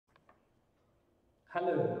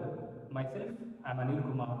Hello everyone, myself I am Anil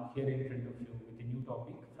Kumar here in front of you with a new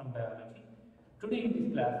topic from biology. Today in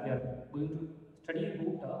this class we are going to study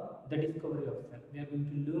about the discovery of cell. We are going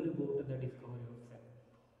to learn about the discovery of cell.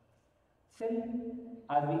 Cell,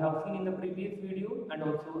 as we have seen in the previous video and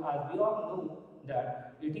also as we all know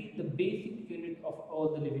that it is the basic unit of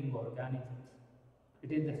all the living organisms.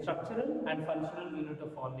 It is the structural and functional unit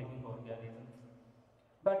of all living organisms.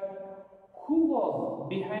 But who was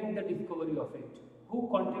behind the discovery of it? Who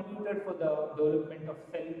contributed for the development of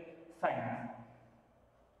cell science?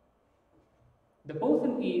 The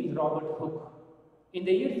person is Robert Hooke. In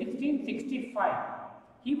the year 1665,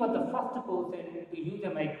 he was the first person to use a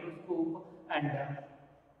microscope and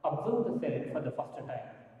observe the cell for the first time.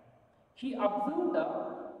 He observed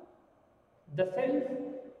the cells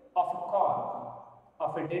of a cork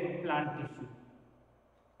of a dead plant tissue.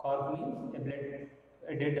 Cork means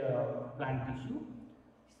a dead plant tissue.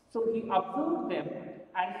 So he observed them,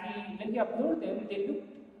 and when he observed them, they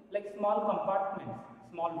looked like small compartments,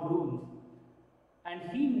 small rooms, and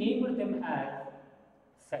he named them as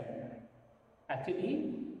cell.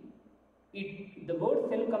 Actually, the word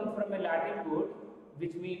cell comes from a Latin word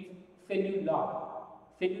which means cellula.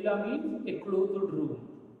 Cellula means a closed room.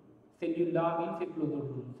 Cellula means a closed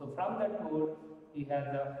room. So from that word, he has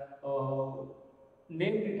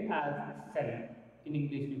named it as cell. In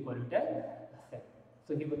English, we call it as cell.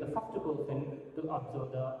 So he was the first person to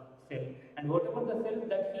observe the cell, and whatever the cells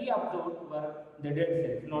that he observed were the dead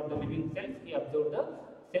cells, not the living cells. He observed the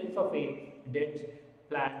cells of a dead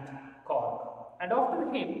plant cork. And after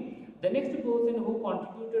him, the next person who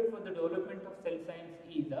contributed for the development of cell science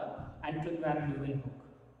is Anton van Leeuwenhoek.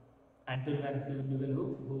 Anton van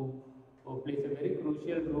Leeuwenhoek, who plays a very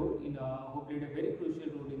crucial role who played a very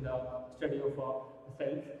crucial role in the study of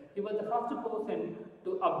cells. He was the first person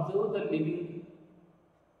to observe the living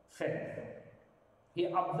cells. He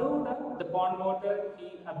observed the pond water,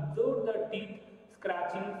 he observed the teeth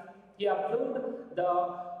scratchings, he observed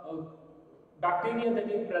the bacteria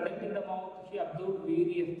that is present in the mouth, he observed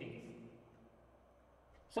various things.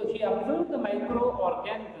 So he observed the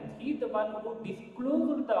microorganisms. He is the one who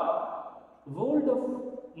disclosed the world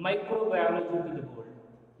of microbiology to the world.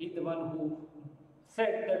 He is the one who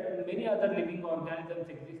said that many other living organisms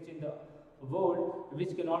exist in the world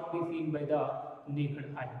which cannot be seen by the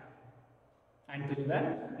naked eye. Anton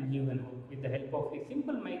van Leeuwenhoek, with the help of a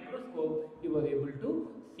simple microscope, he was able to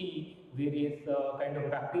see various kind of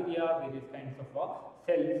bacteria, various kinds of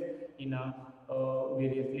cells in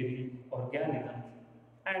various living organisms.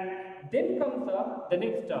 And then comes the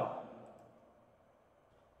next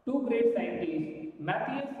two great scientists,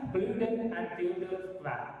 Matthias Kleuden and Theodor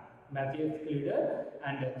Schwann. Matthias Kleuden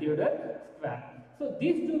and Theodor Schwann. So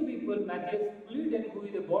these two people, Matthias Kleuden, who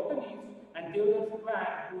is a botanist, and Theodor Schwann,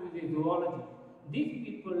 who is a zoologist. These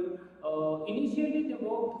people initially they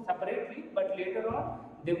worked separately, but later on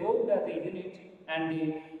they worked as a unit and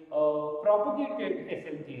they propagated a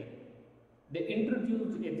cell theory. They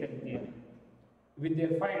introduced a cell theory with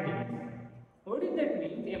their findings. What does that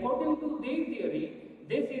mean? According to their theory,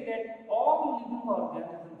 they say that all living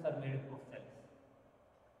organisms are made up of cells.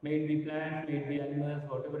 May it be plants, may it be animals,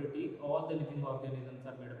 whatever it is, all the living organisms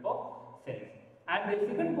are made up of cells. And the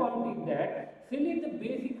second point is that cell is the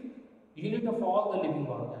basic unit of all the living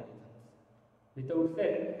organisms. Without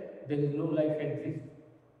cell, there is no life exists.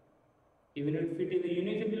 Even if it is a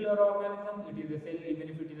unicellular organism, it is a cell. Even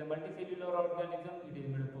if it is a multicellular organism, it is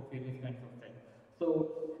made up of various kinds of cells.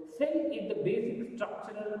 So, cell is the basic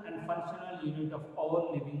structural and functional unit of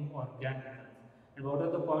all living organisms. And what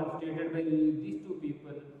are the points stated by these two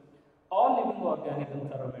people? All living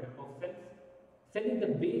organisms are made up of cells. Cell is the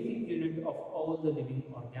basic unit of all the living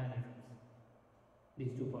organisms.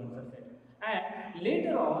 These 2 points are said. And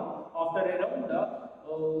later on, after around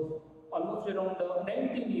almost around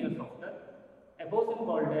 19 years after, a person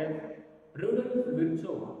called as Rudolf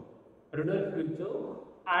Virchow. Rudolf Virchow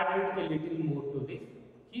added a little more to this.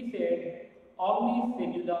 He said, omnis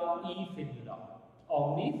cellula e cellula.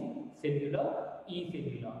 Omnis cellula e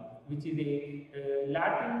cellula, which is a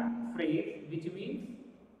Latin phrase which means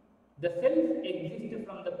the cells exist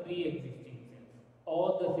from the pre-existing cells.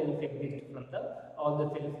 All the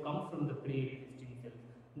cells come from the pre-existing cells.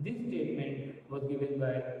 This statement was given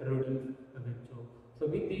by Rudolf Virchow. So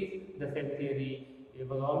with this, the cell theory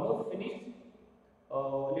was almost finished.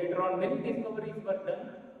 Later on, many discoveries were done,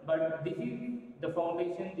 but this is the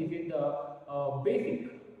foundation, this is the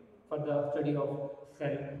basic for the study of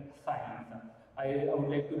cell science. I would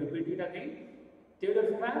like to repeat it again. Theodor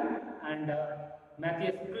Schwann and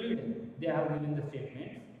Matthias Kleuden, they have given the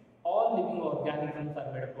statements. All living organisms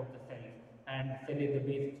are made up of the cells, and cell is the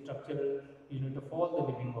basic structural unit of all the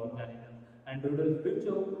living organisms. And Rudolf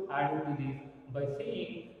Virchow added to this by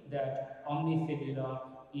saying that omnicellular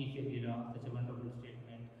e cellular, such a wonderful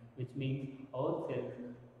statement, which means all cells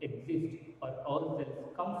exist or all cells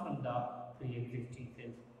come from the pre-existing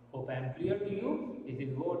cells. Hope I am clear to you. This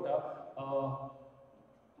is what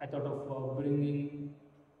I thought of bringing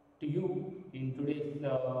to you in today's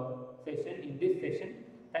session, in this session.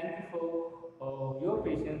 Thank you for your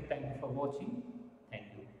patience. Thank you for watching.